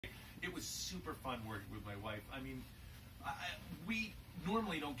it was super fun working with my wife. I mean, we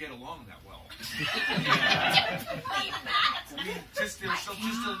normally don't get along that well. There's just a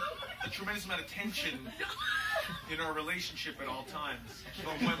tremendous amount of tension in our relationship at all times.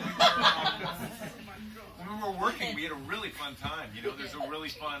 But when we were working, we had a really fun time. You know, there's a really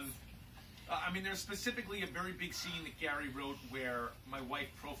fun. I mean, there's specifically a very big scene that Gary wrote where my wife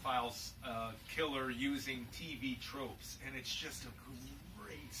profiles a killer using TV tropes, and it's just a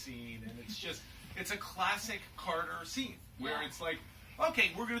great scene, and it's a classic Carter scene where it's like,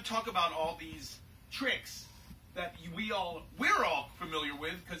 okay, we're going to talk about all these tricks that we're all familiar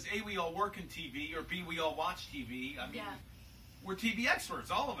with because A, we all work in TV, or B, we all watch TV. I mean, we're TV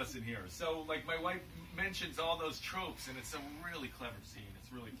experts, all of us in here. So, like, my wife mentions all those tropes, and it's a really clever scene.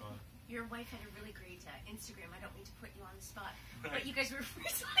 It's really fun. Your wife had a really great Instagram. I don't mean to put you on the spot, but you guys were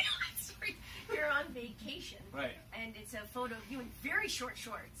recently you're on vacation, right? And it's a photo of you in very short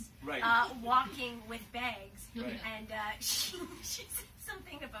shorts, right? Walking with bags, right. And she said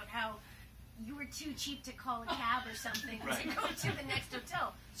something about how you were too cheap to call a cab or something to go to the next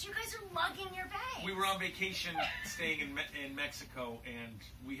hotel. So you guys are lugging your bags. We were on vacation, staying in Mexico, and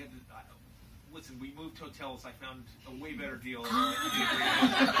we had. Listen, we moved hotels. I found a way better deal. I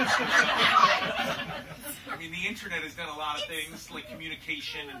mean, the internet has done a lot of things, like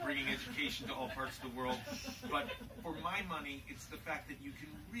communication and bringing education to all parts of the world. But for my money, it's the fact that you can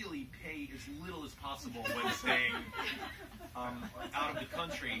really pay as little as possible when staying out of the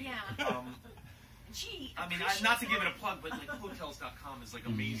country. Yeah. I mean, not to give it a plug, but like Hotels.com is like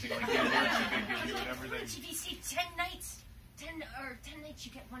amazing. Like the alerts that they give you and everything. If you stay 10 nights. 10 nights,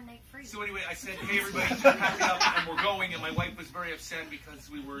 you get 1 night free. So anyway, I said, hey, everybody, pack it up, and we're going. And my wife was very upset because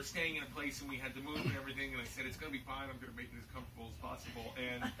we were staying in a place and we had to move and everything. And I said, it's going to be fine. I'm going to make it as comfortable as possible.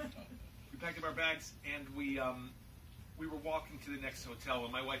 And we packed up our bags, and we were walking to the next hotel.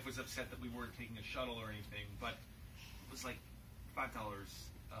 And my wife was upset that we weren't taking a shuttle or anything, but it was like $5.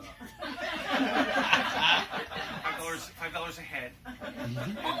 $5 a head.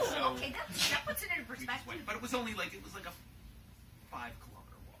 Okay, that puts it in perspective. But it was only like a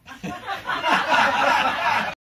 5-kilometer walk.